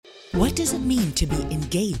What does it mean to be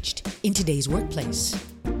engaged in today's workplace?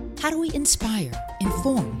 How do we inspire,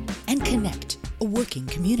 inform, and connect a working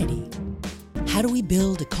community? How do we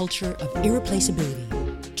build a culture of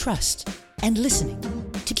irreplaceability, trust, and listening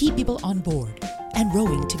to keep people on board and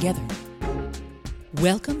rowing together?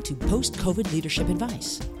 Welcome to Post-COVID Leadership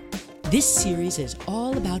Advice. This series is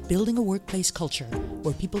all about building a workplace culture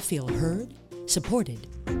where people feel heard, supported,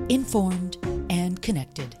 informed, and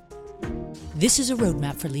connected. This is a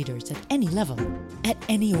roadmap for leaders at any level, at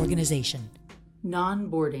any organization.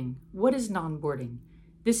 Nonboarding. What is nonboarding?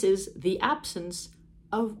 This is the absence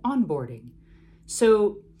of onboarding.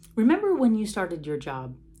 So remember when you started your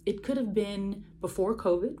job, it could have been before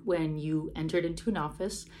COVID when you entered into an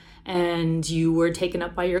office and you were taken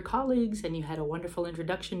up by your colleagues and you had a wonderful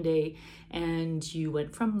introduction day and you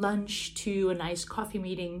went from lunch to a nice coffee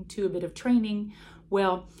meeting to a bit of training.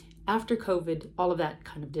 Well, after COVID, all of that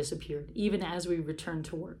kind of disappeared, even as we return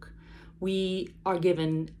to work. We are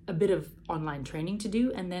given a bit of online training to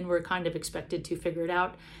do, and then we're kind of expected to figure it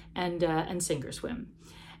out and sink or swim.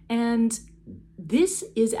 And this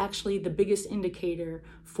is actually the biggest indicator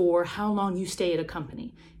for how long you stay at a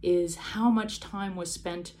company, is how much time was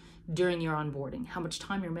spent during your onboarding, how much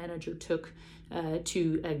time your manager took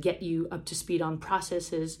to get you up to speed on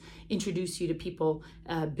processes, introduce you to people,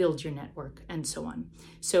 build your network, and so on.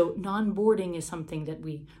 So non-boarding is something that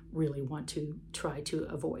we really want to try to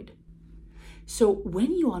avoid. So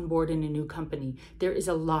when you onboard in a new company, there is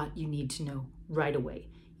a lot you need to know right away.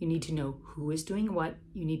 You need to know who is doing what,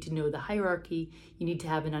 you need to know the hierarchy, you need to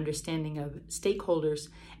have an understanding of stakeholders,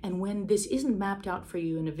 and when this isn't mapped out for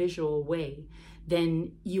you in a visual way,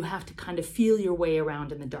 then you have to kind of feel your way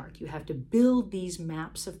around in the dark. You have to build these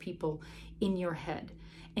maps of people in your head.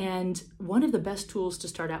 And one of the best tools to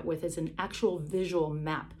start out with is an actual visual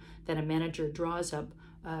map that a manager draws up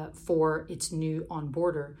for its new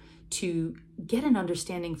onboarder to get an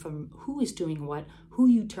understanding from who is doing what, who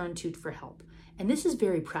you turn to for help. And this is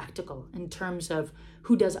very practical in terms of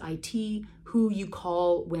who does IT, who you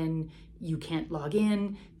call when you can't log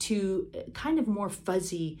in, to kind of more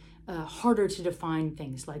fuzzy, harder to define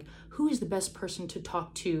things like who is the best person to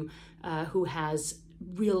talk to who has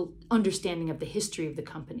real understanding of the history of the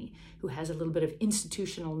company, who has a little bit of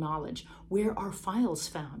institutional knowledge. Where are files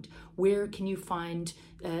found? Where can you find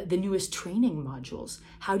the newest training modules?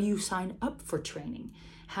 How do you sign up for training?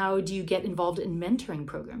 How do you get involved in mentoring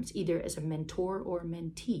programs, either as a mentor or a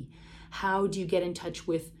mentee? How do you get in touch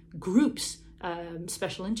with groups,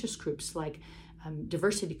 special interest groups like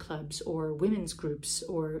diversity clubs or women's groups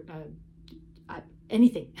or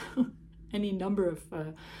anything, any number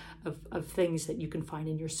of things that you can find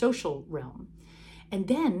in your social realm? And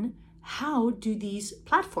then how do these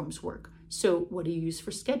platforms work? So what do you use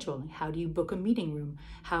for scheduling? How do you book a meeting room?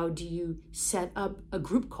 How do you set up a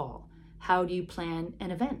group call? How do you plan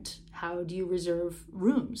an event? How do you reserve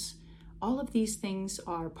rooms? All of these things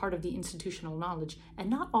are part of the institutional knowledge, and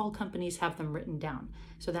not all companies have them written down.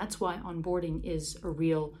 So that's why onboarding is a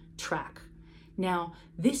real track. Now,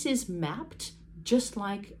 this is mapped just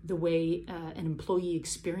like the way an employee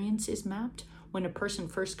experience is mapped. When a person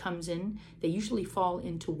first comes in, they usually fall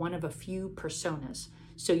into one of a few personas.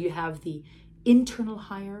 So you have the internal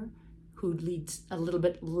hire, who leads a little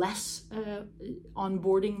bit less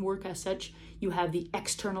onboarding work as such. You have the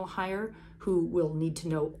external hire, who will need to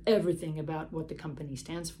know everything about what the company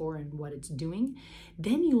stands for and what it's doing.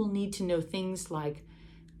 Then you will need to know things like,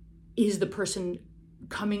 is the person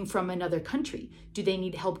coming from another country? Do they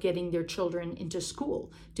need help getting their children into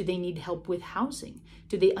school? Do they need help with housing?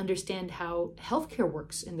 Do they understand how healthcare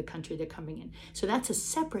works in the country they're coming in? So that's a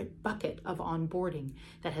separate bucket of onboarding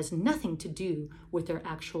that has nothing to do with their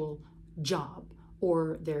actual job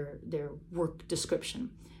or their work description,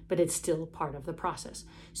 but it's still part of the process.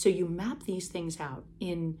 So you map these things out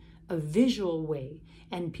in a visual way,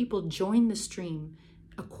 and people join the stream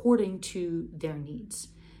according to their needs.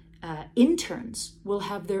 Interns will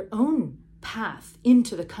have their own path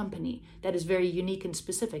into the company that is very unique and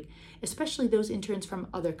specific, especially those interns from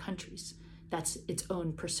other countries. That's its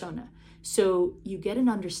own persona. So you get an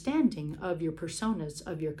understanding of your personas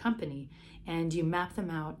of your company, and you map them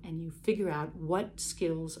out and you figure out what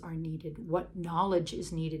skills are needed, what knowledge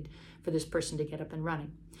is needed for this person to get up and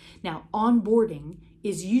running. Now, onboarding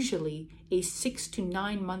is usually a 6 to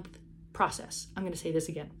 9 month process. I'm going to say this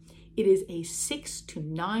again. It is a 6 to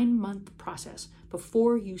 9 month process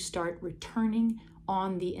before you start returning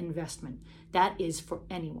on the investment. That is for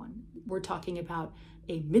anyone. We're talking about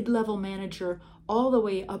a mid-level manager all the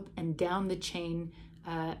way up and down the chain,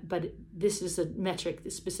 but this is a metric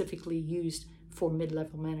that's specifically used for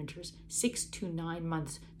mid-level managers. 6 to 9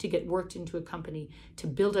 months to get worked into a company, to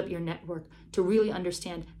build up your network, to really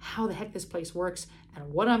understand how the heck this place works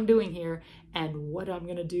and what I'm doing here and what I'm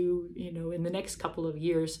going to do, in the next couple of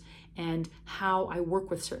years, and how I work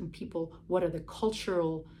with certain people. What are the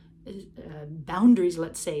cultural boundaries,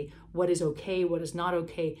 let's say, what is okay, what is not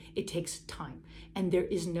okay. It takes time, and there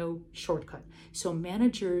is no shortcut. So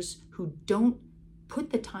managers who don't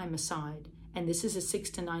put the time aside, and this is a 6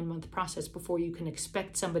 to 9 month process before you can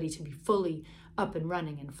expect somebody to be fully up and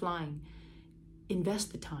running and flying,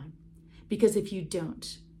 invest the time. Because if you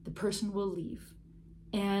don't, the person will leave,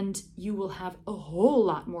 and you will have a whole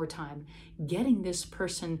lot more time getting this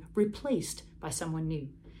person replaced by someone new.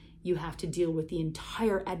 You have to deal with the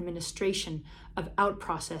entire administration of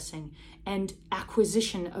out-processing and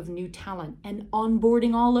acquisition of new talent and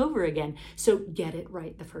onboarding all over again. So get it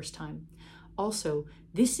right the first time. Also,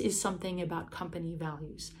 this is something about company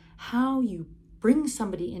values. How you bring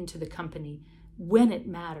somebody into the company when it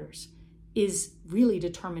matters is really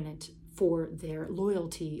determinant for their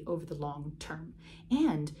loyalty over the long term.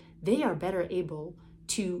 And they are better able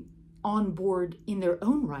to onboard in their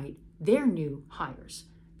own right their new hires.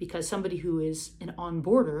 Because somebody who is an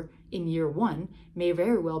onboarder in year 1 may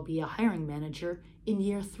very well be a hiring manager in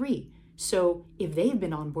year 3. So if they've been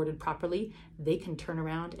onboarded properly, they can turn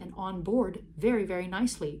around and onboard very, very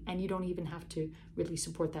nicely. And you don't even have to really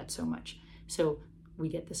support that so much. So we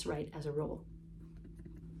get this right as a rule.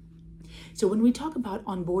 So when we talk about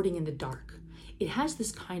onboarding in the dark, it has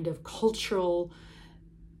this kind of cultural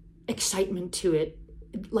excitement to it,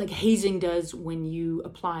 like hazing does when you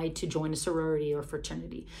apply to join a sorority or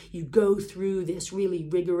fraternity. You go through this really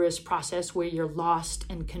rigorous process where you're lost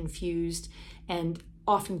and confused and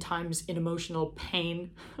oftentimes in emotional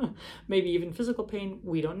pain, maybe even physical pain.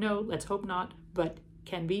 We don't know. Let's hope not, but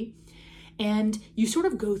can be. And you sort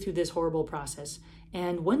of go through this horrible process.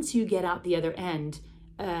 And once you get out the other end,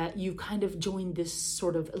 you kind of join this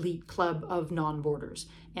sort of elite club of non-boarders.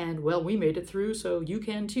 And, well, we made it through, so you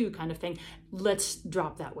can too, kind of thing. Let's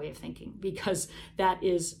drop that way of thinking, because that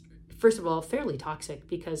is, first of all, fairly toxic,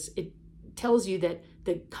 because it tells you that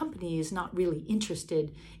the company is not really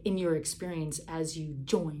interested in your experience as you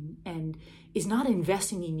join and is not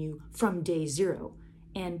investing in you from day 0.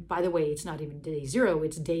 And by the way, it's not even day 0,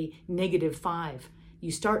 it's day -5.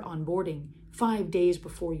 You start onboarding 5 days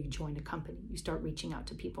before you join a company. You start reaching out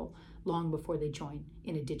to people long before they join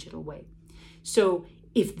in a digital way. So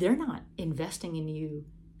if they're not investing in you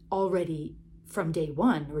already from day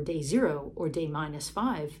 1 or day 0 or day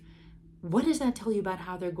 -5, what does that tell you about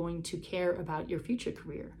how they're going to care about your future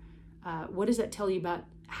career? What does that tell you about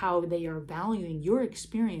how they are valuing your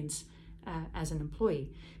experience as an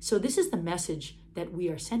employee? So this is the message that we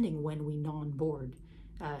are sending when we non-board.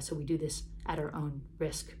 So we do this at our own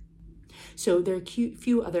risk. So there are a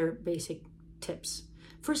few other basic tips.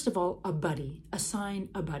 First of all, a buddy. Assign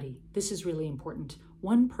a buddy. This is really important.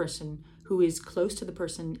 One person who is close to the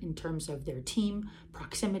person in terms of their team,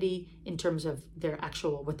 proximity, in terms of their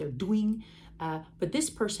actual, what they're doing. But this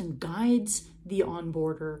person guides the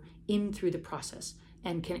onboarder in through the process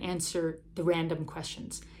and can answer the random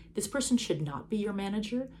questions. This person should not be your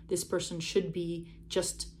manager. This person should be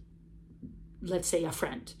just, let's say, a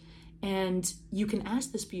friend. And you can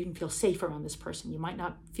ask this, but you can feel safer on this person. You might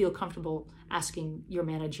not feel comfortable asking your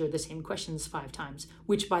manager the same questions 5 times,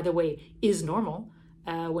 which, by the way, is normal.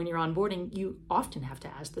 When you're onboarding, you often have to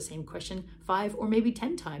ask the same question 5 or maybe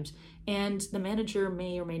 10 times. And the manager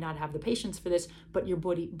may or may not have the patience for this, but your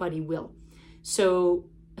buddy will. So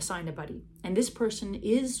assign a buddy. And this person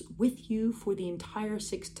is with you for the entire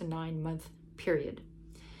 6 to 9 month period.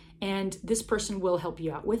 And this person will help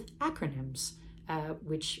you out with acronyms.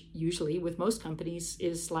 Which usually with most companies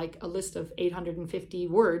is like a list of 850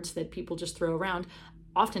 words that people just throw around.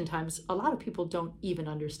 Oftentimes, a lot of people don't even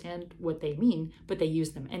understand what they mean, but they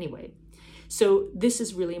use them anyway. So this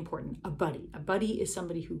is really important, a buddy. A buddy is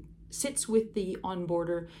somebody who sits with the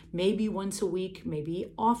onboarder maybe once a week,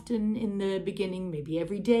 maybe often in the beginning, maybe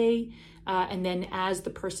every day. And then as the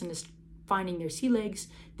person is finding their sea legs,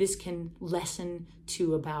 this can lessen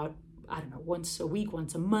to about, once a week,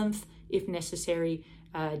 once a month, if necessary,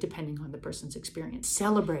 depending on the person's experience.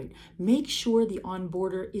 Celebrate. Make sure the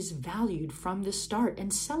onboarder is valued from the start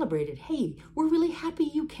and celebrate it. Hey, we're really happy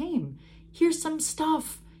you came. Here's some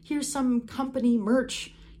stuff. Here's some company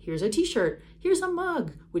merch. Here's a t-shirt. Here's a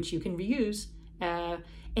mug, which you can reuse.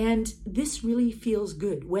 And this really feels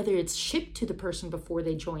good, whether it's shipped to the person before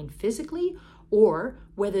they join physically or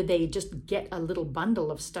whether they just get a little bundle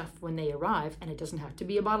of stuff when they arrive, and it doesn't have to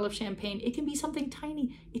be a bottle of champagne. It can be something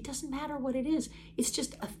tiny. It doesn't matter what it is. It's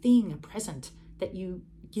just a thing, a present that you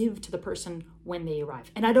give to the person when they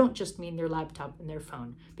arrive. And I don't just mean their laptop and their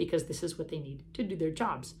phone, because this is what they need to do their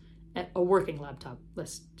jobs. A working laptop,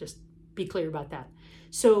 let's just be clear about that.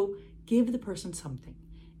 So give the person something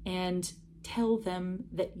and tell them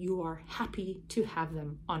that you are happy to have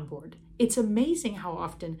them on board. It's amazing how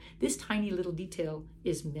often this tiny little detail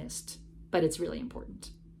is missed, but it's really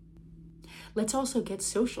important. Let's also get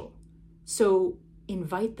social. So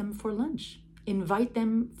invite them for lunch. Invite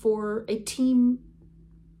them for a team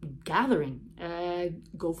gathering.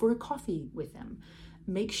 Go for a coffee with them.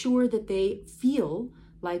 Make sure that they feel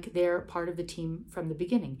like they're part of the team from the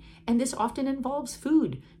beginning. And this often involves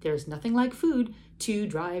food. There's nothing like food to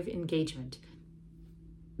drive engagement.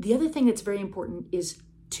 The other thing that's very important is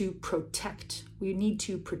to protect. We need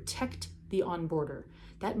to protect the onboarder.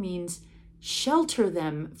 That means shelter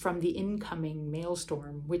them from the incoming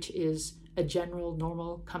maelstrom, which is a general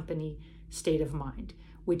normal company state of mind,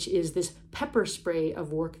 which is this pepper spray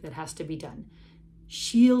of work that has to be done.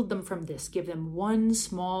 Shield them from this. Give them one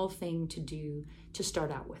small thing to do to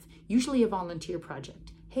start out with, usually a volunteer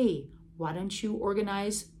project. Hey, why don't you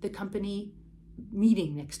organize the company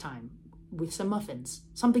meeting next time with some muffins,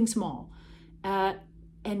 something small,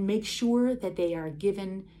 and make sure that they are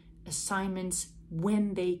given assignments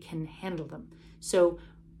when they can handle them. So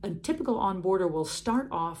a typical onboarder will start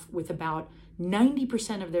off with about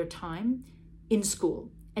 90% of their time in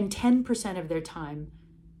school and 10% of their time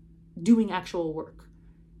doing actual work.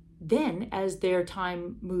 Then as their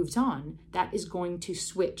time moves on, that is going to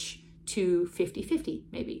switch to 50-50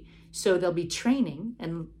 maybe. So they'll be training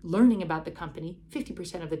and learning about the company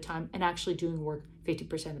 50% of the time and actually doing work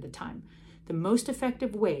 50% of the time. The most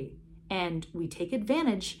effective way, and we take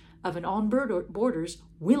advantage of an onboarder's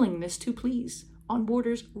willingness to please.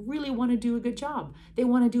 Onboarders really want to do a good job. They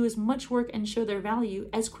want to do as much work and show their value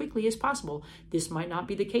as quickly as possible. This might not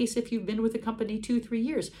be the case if you've been with a company 2-3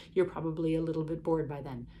 years. You're probably a little bit bored by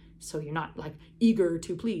then. So you're not like eager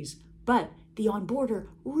to please. But the onboarder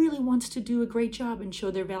really wants to do a great job and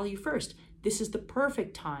show their value first. This is the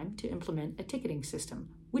perfect time to implement a ticketing system,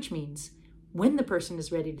 which means when the person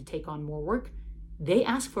is ready to take on more work, they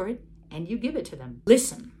ask for it and you give it to them.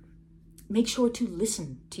 Listen. Make sure to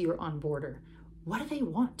listen to your onboarder. What do they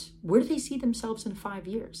want? Where do they see themselves in 5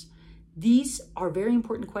 years? These are very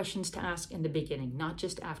important questions to ask in the beginning, not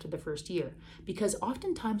just after the first year, because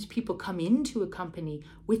oftentimes people come into a company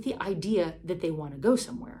with the idea that they want to go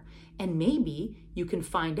somewhere. And maybe you can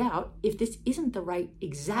find out if this isn't the right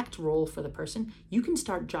exact role for the person. You can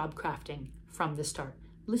start job crafting from the start.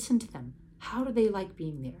 Listen to them. How do they like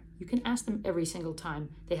being there? You can ask them every single time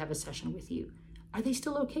they have a session with you. Are they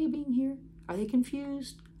still okay being here? Are they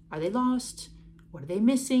confused? Are they lost? What are they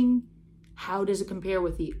missing? How does it compare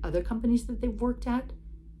with the other companies that they've worked at?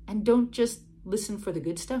 And don't just listen for the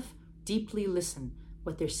good stuff. Deeply listen.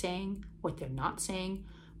 What they're saying, what they're not saying.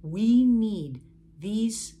 We need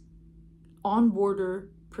these onboarder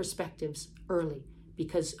perspectives early,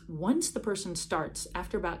 because once the person starts,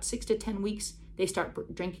 after about 6 to 10 weeks, they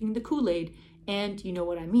start drinking the Kool-Aid. And you know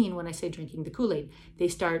what I mean when I say drinking the Kool-Aid. They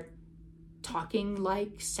start talking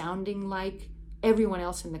like, sounding like everyone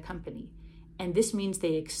else in the company. And this means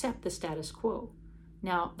they accept the status quo.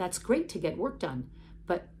 Now, that's great to get work done,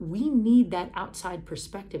 but we need that outside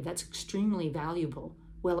perspective. That's extremely valuable.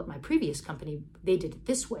 Well, at my previous company, they did it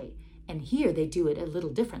this way, and here they do it a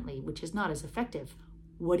little differently, which is not as effective.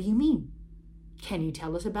 What do you mean? Can you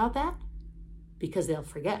tell us about that? Because they'll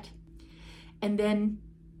forget. And then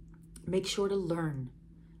make sure to learn.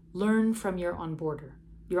 Learn from your onboarder.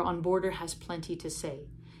 Your onboarder has plenty to say.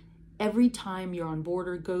 Every time your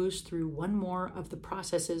onboarder goes through one more of the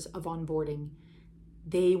processes of onboarding,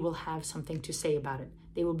 they will have something to say about it.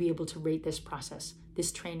 They will be able to rate this process.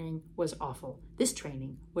 This training was awful. This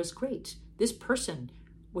training was great. This person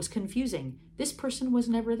was confusing. This person was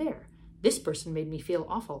never there. This person made me feel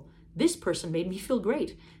awful. This person made me feel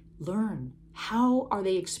great. Learn. How are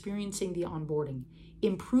they experiencing the onboarding?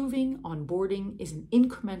 Improving onboarding is an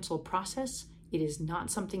incremental process. It is not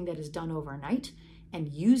something that is done overnight. And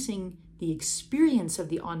using the experience of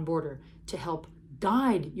the onboarder to help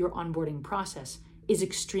guide your onboarding process is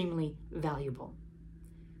extremely valuable.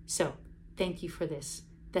 So, thank you for this.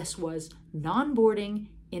 This was Nonboarding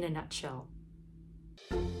in a nutshell.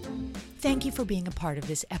 Thank you for being a part of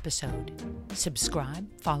this episode. Subscribe,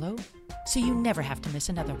 follow, so you never have to miss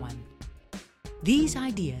another one. These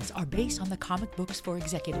ideas are based on the Comic Books for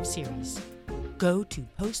Executive series. Go to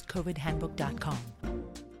postcovidhandbook.com.